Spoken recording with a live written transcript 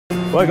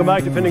Welcome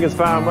back to Finnegan's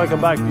Farm, welcome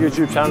back to the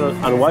YouTube channel,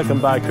 and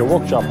welcome back to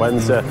Workshop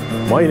Wednesday.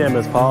 My name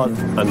is Paul,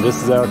 and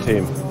this is our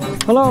team.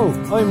 Hello,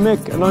 I'm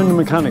Mick, and I'm the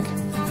mechanic.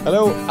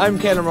 Hello, I'm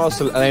Caelan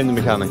Russell, and I'm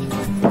the mechanic.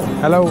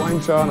 Hello,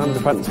 I'm Sean, I'm the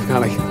apprentice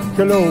mechanic.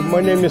 Hello,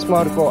 my name is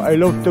Marco, I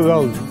love to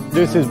weld.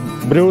 This is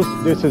Bruce,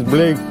 this is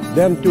Blake,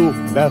 them two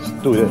best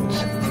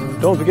students.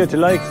 Don't forget to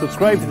like,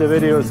 subscribe to the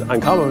videos,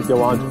 and comment if you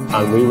want,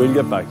 and we will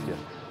get back to you.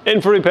 In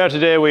for repair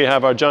today, we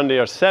have our John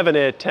Deere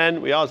 7810.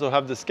 We also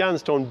have the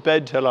Scanstone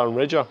Bed tiller on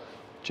Ridger.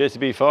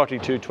 JCB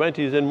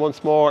 4220 is in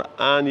once more,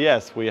 and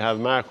yes, we have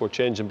Marco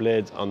changing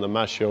blades on the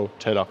Mashio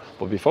tiller.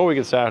 But before we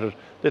get started,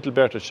 little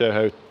bit to show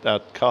how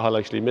that Cahill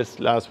actually missed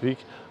last week,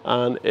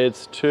 and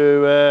it's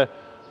to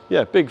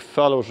big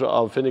followers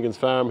of Finnegan's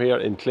Farm here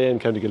in Clane,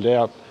 County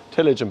Kildare,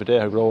 tillage and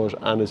potato growers,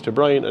 and it's to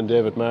Brian and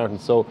David Martin.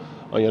 So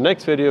on your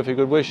next video, if you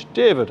could wish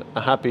David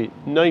a happy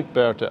 9th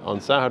birthday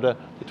on Saturday,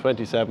 the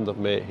 27th of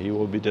May, he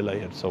will be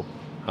delighted. So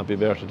happy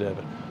birthday,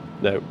 David.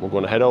 Now we're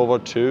going to head over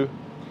to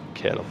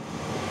Caelan.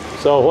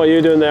 So what are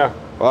you doing there?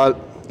 Well,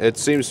 it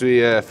seems to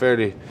be a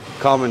fairly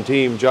common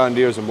theme, John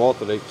Deere's and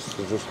Motorix.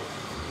 They're just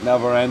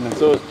never ending.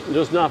 So it's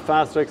just not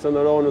Fastracs on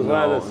their own as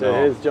well, it's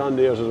his John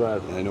Deere's as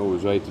well. I know, it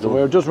was right. So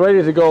we're just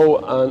ready to go,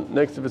 and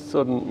next of a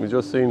sudden we've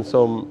just seen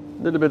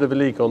some little bit of a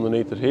leak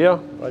underneath it here.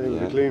 I think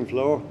it's a clean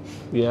floor.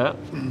 Yeah,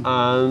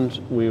 and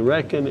we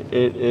reckon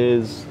it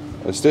is...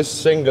 It's this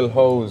single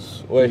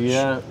hose, which,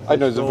 I don't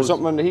know, is it for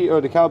something on the heat or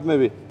the cab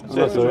maybe?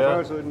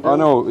 I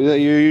know, you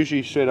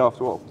usually straight off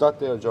the wall. That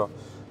there, Joe.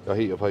 Your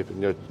heater pipe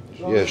and your,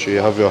 sure you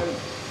have your,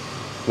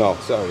 no,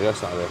 sorry,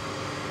 that's not it.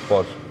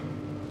 But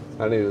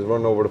I need to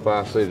run over the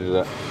far side of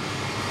that.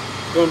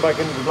 Going back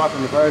into the block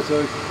on the far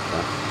side.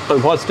 Yeah.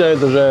 And what's down,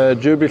 there's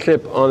a Jubilee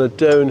clip on it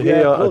down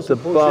here at the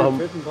bottom.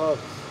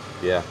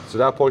 Yeah, so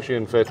that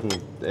push-in fitting,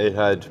 it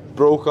had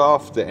broke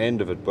off the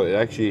end of it, but it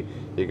actually,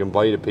 you can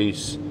buy the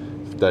piece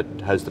that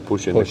has the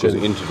push-in that goes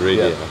into the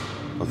radiator.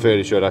 Yeah. I'm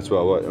fairly sure that's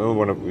what it was. I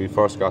remember when we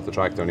first got the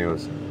tractor and it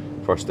was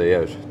first day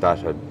out, that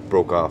had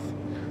broke off.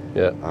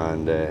 Yeah.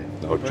 And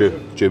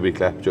Jubilee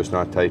clip just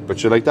not tight.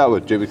 But you like that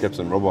with Jubilee clips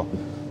and rubber.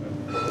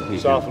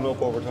 Soften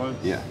up over time.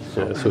 Yeah.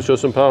 So it's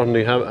just important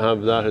to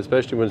have that,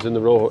 especially when it's in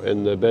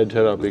the bed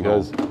tiller,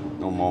 because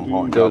no more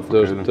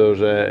important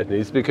it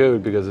needs to be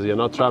cooled, because you're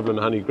not travelling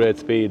at any great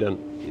speed, and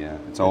yeah,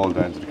 it's all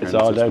down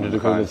to the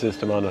cooling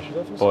system on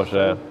it. But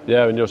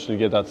yeah, when you're just to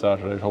get that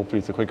sorted out, hopefully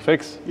it's a quick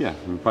fix. Yeah,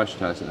 we'll pressure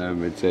test it now,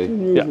 we'd say.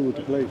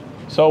 Yeah.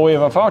 So we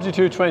have a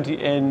 4220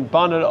 in,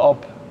 bonded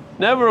up.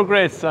 Never a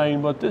great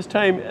sign, but this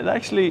time it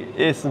actually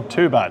isn't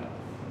too bad.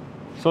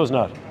 So it's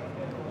not.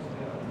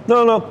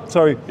 No,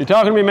 sorry. You're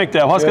talking to me, Mick,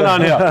 there. What's going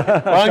on here?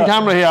 We're on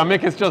camera here.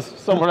 Mick is just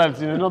somewhere else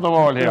in another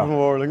world here.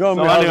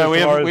 So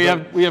anyway,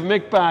 we have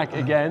Mick back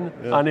again.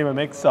 Yeah. Anyway,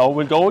 Mick, so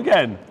we'll go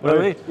again.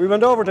 Right. We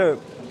went over to...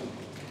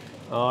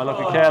 Oh, look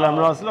at Caelan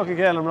Russell. Look at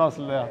Caelan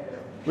Russell there.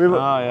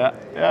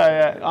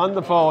 Yeah. On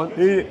the phone.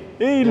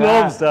 He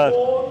loves that.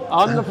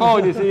 On the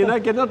phone, you see, you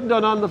not get nothing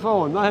done on the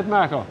phone. Not hit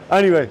Marco.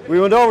 Anyway, we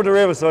went over to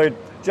Riverside.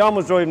 John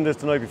was driving this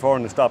the night before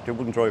and it stopped. He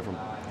wouldn't drive from.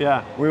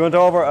 Yeah. We went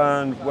over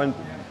and went.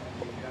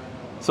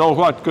 So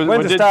what?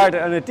 Went to start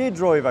it, and it did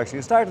drive actually.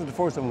 It started the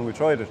first time when we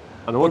tried it.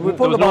 And there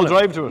was no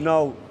drive to it?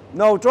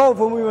 No, drove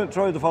when we went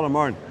tried the following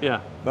morning. Yeah.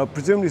 Now,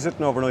 presumably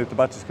sitting overnight, the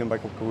batteries came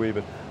back up a wee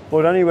bit.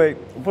 But anyway,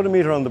 we put a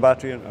meter on the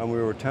battery and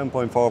we were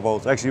 10.4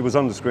 volts. Actually, it was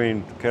on the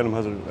screen. Caelan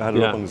had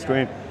it up on the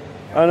screen.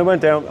 And it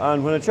went down,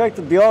 and when I checked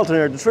the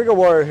alternator, the trigger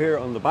wire here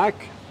on the back,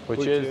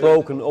 which is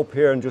broken up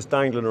here and just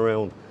dangling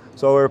around.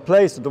 So we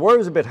replaced it. The wire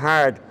was a bit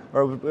hard,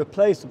 or we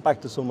replaced it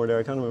back to somewhere there.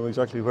 I can't remember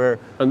exactly where.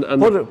 And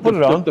put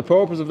it on. The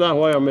purpose of that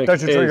wire, Mick,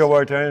 that's your trigger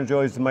wire to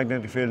energise the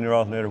magnetic field in your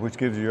alternator, which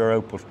gives you your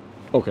output.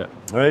 Okay.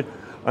 All right?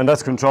 And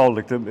that's controlled.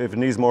 Like if it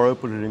needs more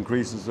output, it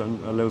increases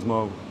and allows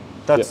more.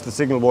 That's the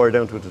signal wire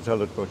down to it to tell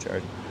it to go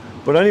charge.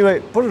 But anyway,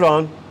 put it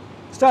on,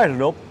 started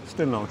it up,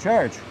 still no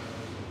charge.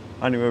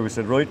 Anyway, we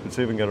said, right, let's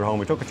see if we can get it home.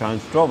 We took a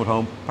chance, drove it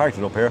home, parked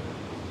it up here,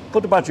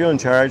 put the battery on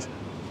charge,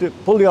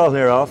 pulled the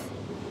alternator off,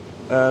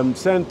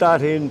 sent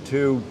that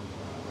into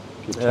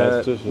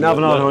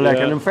Navan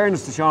Elec. And in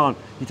fairness to Sean,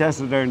 he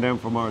tested it there and down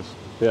for Morris.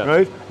 Yeah.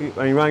 Right?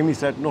 And he rang me,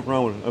 said nothing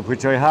wrong with it,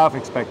 which I half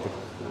expected.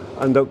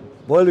 And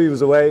while he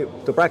was away,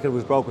 the bracket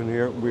was broken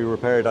here, we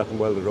repaired that and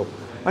welded it up.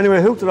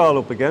 Anyway, hooked it all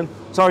up again.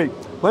 Sorry,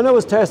 when I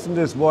was testing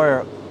this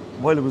wire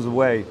while it was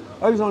away,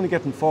 I was only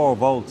getting 4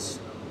 volts.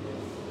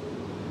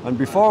 And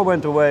before I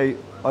went away,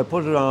 I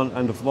put it on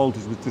and the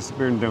voltage was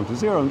disappearing down to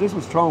 0, and this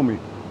was throwing me.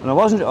 And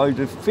I had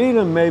the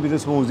feeling maybe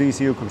this one was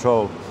ECU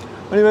controlled.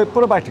 Anyway,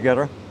 put it back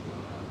together,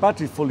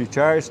 battery fully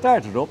charged,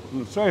 started up,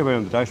 and straight away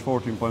on the dash,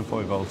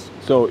 14.5 volts.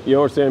 So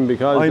you're saying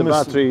because the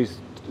batteries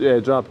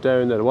dropped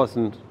down that it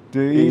wasn't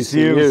the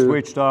ECU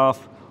switched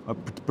off,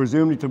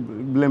 presumably to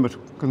limit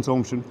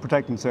consumption,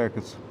 protecting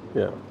circuits.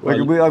 Yeah.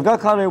 I've got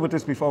caught out with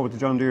this before with the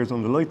John Deere's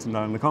on the lights and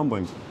that, and the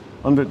combines.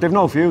 And they've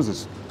no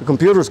fuses. The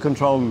computer's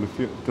controlling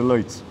the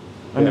lights.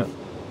 And if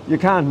you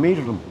can't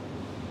meter them,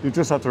 you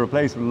just have to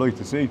replace with a light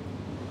to see.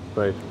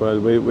 Right, well,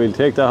 we'll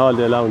take that all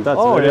day long. That's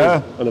Oh, what it yeah.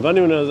 is. And if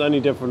anyone has any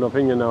different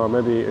opinion or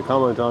maybe a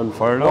comment on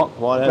Fire it up.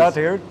 what Glad else, to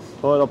hear it.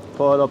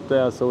 put it up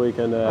there so we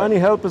can... Any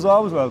help is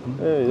always welcome.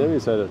 yeah, you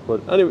said it.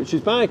 But anyway,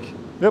 she's back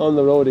Yep. on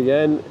the road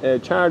again,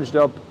 charged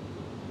up.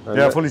 And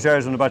Yeah, fully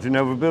charged on the battery.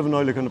 Now, we've a bit of an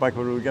oil leak on the back,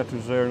 whether we get to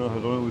it there or not, I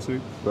don't know, we'll see.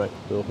 Right,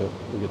 okay.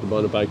 We'll get the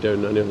bonnet back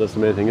down anyway, that's the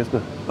main thing, isn't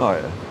it? Oh,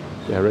 yeah.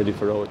 Yeah, ready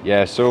for road.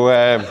 Yeah, so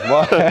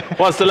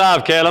What's the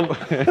laugh, Caleb?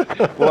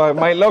 well, it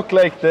might look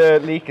like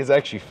the leak is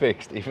actually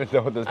fixed, even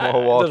though there's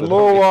more water. There's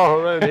more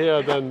water around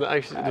here than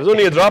actually... There's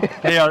only a drop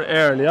here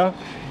earlier.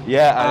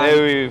 Yeah,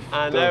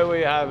 and now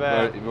we have...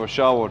 we're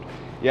showered.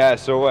 Yeah,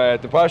 so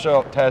the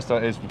pressure tester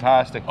is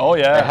fantastic. Oh,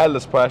 yeah. I held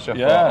this pressure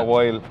Yeah. for a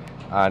while,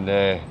 and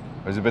I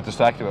was a bit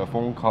distracted with a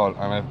phone call,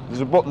 and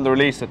there's a button to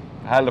release it.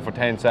 I held it for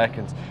 10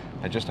 seconds.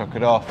 I just took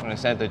it off, and I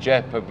sent the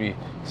jet probably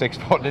 6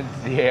 foot into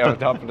the air on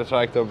top of the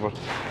tractor. But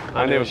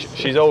anyway,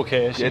 she's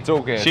okay. it's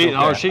okay.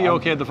 Is she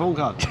okay at the phone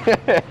call?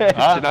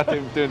 She's not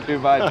doing too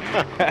bad.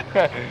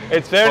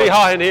 It's fairly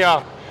hot in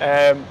here,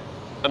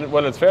 and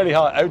well, it's fairly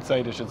hot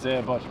outside, I should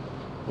say. But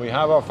we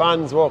have our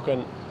fans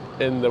working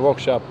in the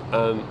workshop,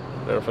 and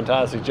they're a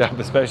fantastic job,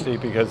 especially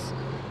because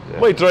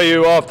might dry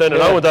you off then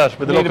and out with that.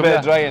 With the Need look a bit of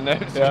of drying now.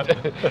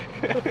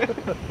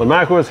 Yeah. Well,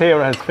 Marco was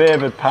here at his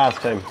favourite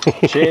pastime,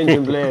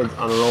 changing blades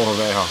on a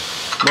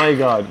Rotovator. My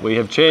God, we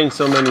have changed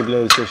so many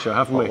blades this year,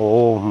 haven't we?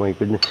 Oh my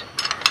goodness.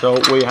 So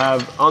we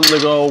have on the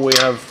go, we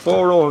have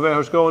 4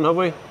 Rotovators going, have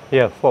we?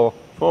 Yeah, 4.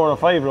 4 or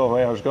 5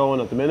 Rotovators going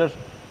at the minute,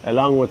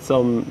 along with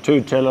some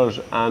 2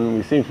 tillers, and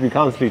we seem to be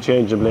constantly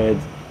changing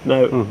blades.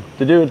 Now,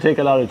 they do take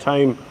a lot of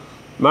time.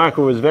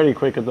 Marco was very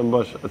quick at them,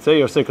 but I'd say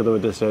you're sick of them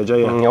at this stage, are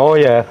you? Oh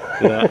yeah.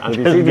 Yeah, and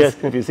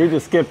if you see the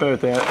skip out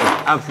there, it's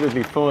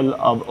absolutely full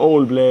of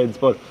old blades,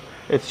 but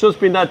it's just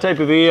been that type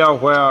of year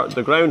where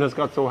the ground has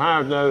got so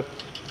hard now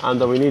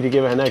and that we need to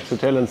give it an extra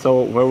tilling.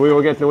 So where we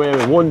were getting away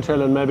with 1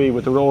 tilling maybe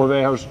with the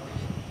Rotovators,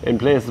 in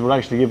places we're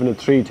actually giving it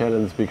 3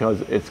 tillings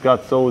because it's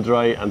got so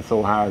dry and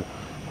so hard,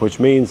 which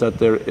means that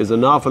there is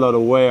an awful lot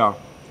of wear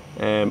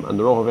and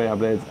the Rotovator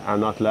blades are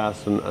not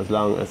lasting as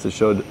long as they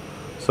should.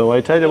 So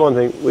I tell you one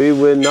thing, we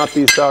will not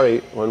be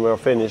sorry when we're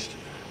finished.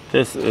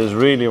 This is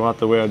really what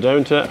they wear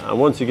down to, and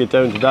once you get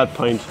down to that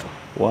point,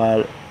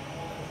 well,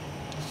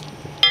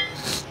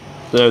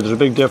 there's a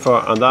big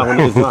differ, and that one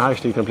is not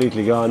actually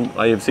completely gone.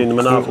 I have seen them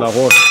an awful lot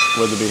worse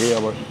where they be here,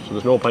 but so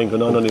there's no point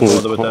going on any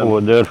further with them. Oh,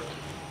 there.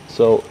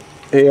 So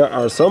here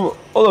are some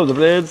other of the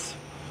blades,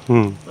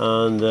 and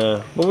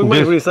but we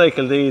might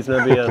recycle these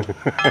maybe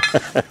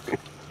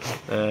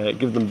and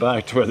give them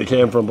back to where they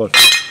came from. But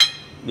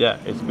yeah,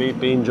 it's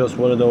been just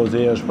one of those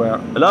years where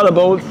a lot of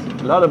bolts,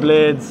 a lot of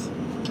blades,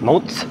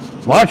 Nuts.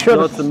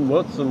 Washers.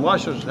 nuts and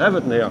washers,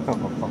 everything here.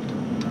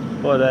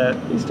 But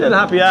he's still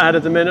happy I had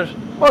at the minute.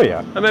 Oh yeah.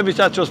 And maybe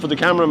that's just for the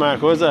camera,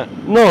 Marco, is it?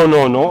 No.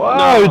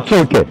 Oh, it's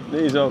okay.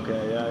 He's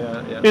okay,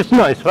 yeah. It's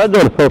nice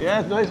weather.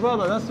 Yeah, it's nice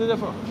weather, that's the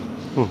difference.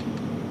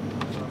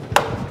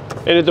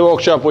 In at the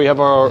workshop we have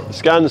our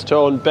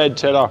Scanstone Bed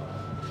tiller.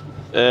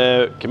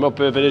 Came up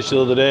with an issue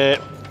the other day.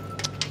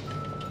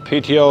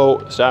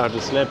 PTO started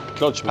to slip,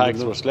 clutch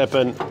packs were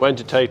slipping, went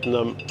to tighten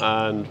them,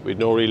 and we'd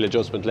no real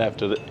adjustment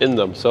left in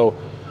them. So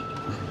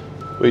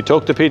we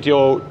took the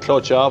PTO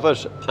clutch off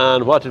it,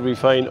 and what did we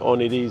find?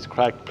 Only these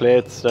cracked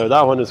plates. Now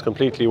that one is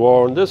completely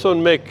worn. This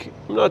one, Mick,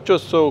 I'm not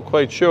just so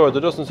quite sure. There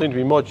doesn't seem to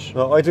be much.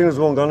 No, I think there's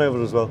one gone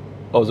over as well.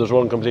 Oh, there's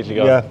one completely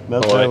gone? Yeah,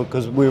 melted out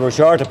because we were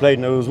short a plate.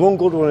 Now there was one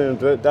good one in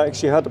it that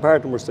actually had the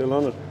part and we're still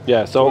on it.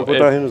 Yeah, so we'll put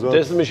that in as well.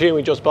 This is the machine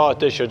we just bought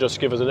this year, just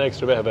to give us an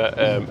extra bit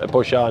of a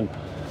push on.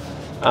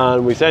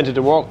 And we sent it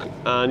to work,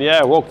 and yeah,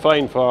 it worked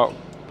fine for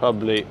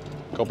probably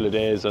a couple of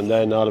days, and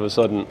then all of a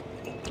sudden,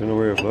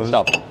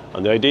 stop.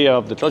 And the idea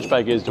of the clutch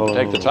pack is to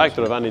protect the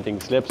tractor if anything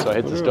slips, so it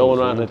hits a stone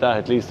or anything like that,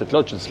 at least the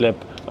clutch will slip,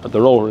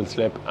 the roller will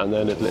slip, and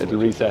then it'll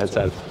reset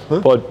itself.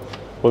 But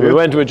when we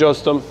went to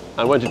adjust them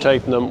and went to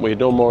tighten them, we had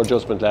no more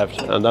adjustment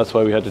left, and that's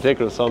why we had to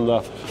take it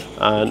asunder.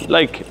 And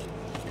like,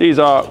 these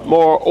are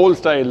more old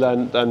style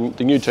than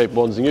the new type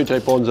ones. The new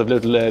type ones have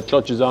little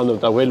clutches on them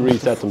that will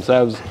reset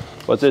themselves,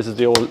 but this is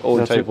the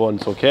old type one.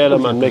 So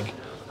Caleb and Mick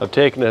have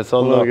taken it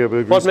asunder.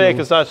 What make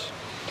is that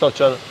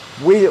clutch on it?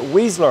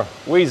 Weasler.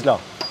 Weasler.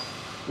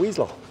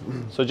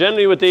 So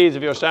generally with these,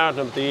 if you're starting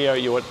them at the ear,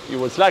 you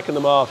would slacken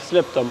them off,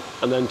 slip them,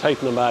 and then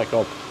tighten them back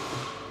up.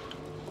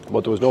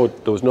 But there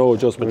was no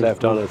adjustment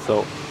left on it.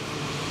 So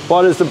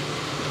what is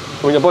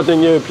when you're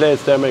putting new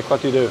plates there, Mick,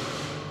 what do you do?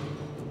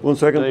 1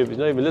 second. He's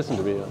not even listening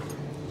to me.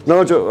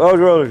 No, we'll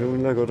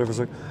go there for a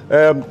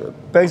second.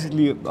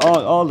 Basically,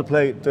 all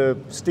the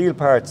steel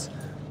parts,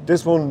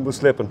 this one was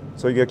slipping,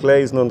 so you get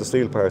glazing on the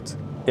steel parts.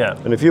 Yeah.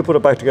 And if you put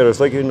it back together, it's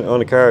like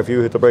on a car, if you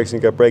hit the brakes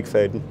and you get brake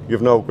fading, you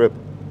have no grip.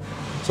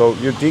 So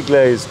you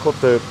deglaze, cut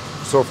the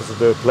surface of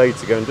the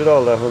plates again, did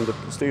all that on the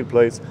steel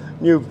plates,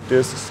 new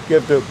discs,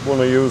 give the one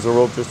I use a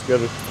rub just to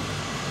get it.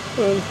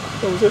 Well,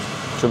 that was it.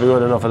 Should be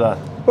good enough of that.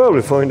 Well,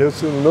 we'll find out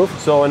soon enough.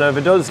 So, and if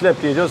it does slip,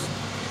 do you just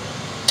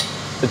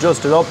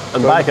adjust it up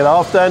and back it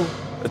off then?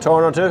 a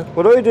turn or two?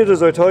 What I did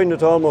is I tightened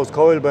it almost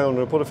coil bound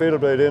and I put a feeder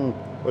blade in.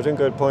 I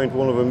think I'd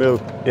 0.1 of a mil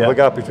of a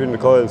gap between the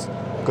coils.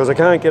 Because I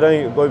can't get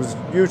any, I was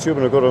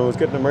YouTubing a good one, I was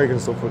getting American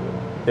stuff with it.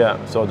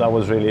 Yeah, so that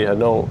was really a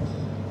no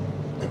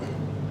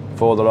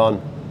further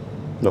on.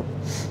 No.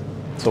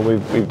 So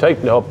we've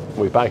tightened it up,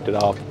 we've backed it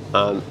off,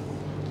 and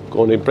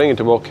going to bring it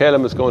to work.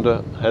 Caleb is going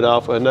to head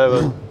off with it now,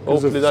 and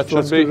hopefully that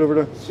should be,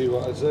 over there. See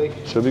what it's like.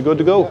 should be good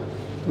to go.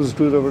 There's a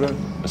screw over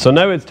there. So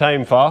now it's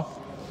time for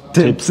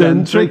Tips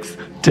and tricks,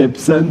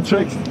 tips and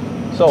tricks.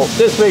 So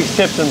this week's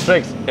tips and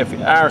tricks, if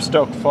you are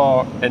stuck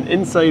for an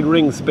inside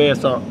ring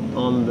spacer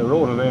on the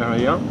Rotovator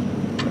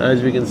here,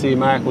 as we can see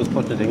Mark was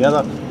putting it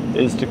together,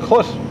 is to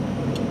cut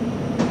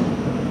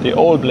the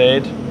old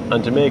blade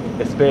and to make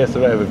a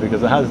spacer out of it,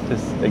 because it has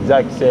this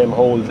exact same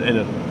holes in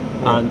it,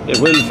 and it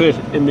will fit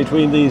in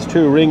between these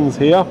two rings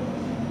here,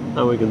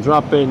 and we can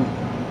drop in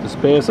the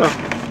spacer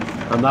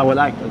and that will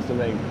act as the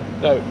ring.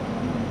 Now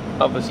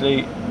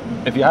obviously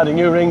if you had a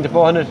new ring to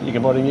put in it, you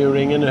can put a new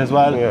ring in it as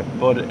well. Yeah.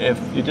 But if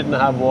you didn't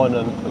have one,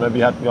 and maybe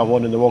you hadn't got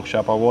one in the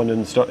workshop or one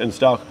in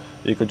stock,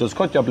 you could just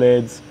cut your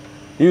blades,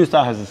 use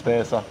that as a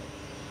spacer.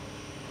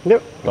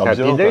 Yep.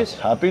 Happy days.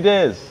 Happy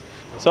days.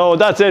 So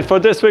that's it for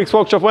this week's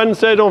Workshop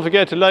Wednesday. Don't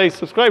forget to like,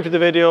 subscribe to the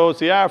videos.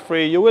 They are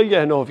free. You will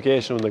get a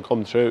notification when they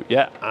come through.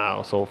 Yeah.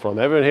 So from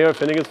everyone here at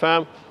Finnegan's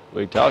Farm,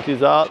 we talk to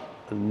you all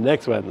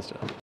next Wednesday.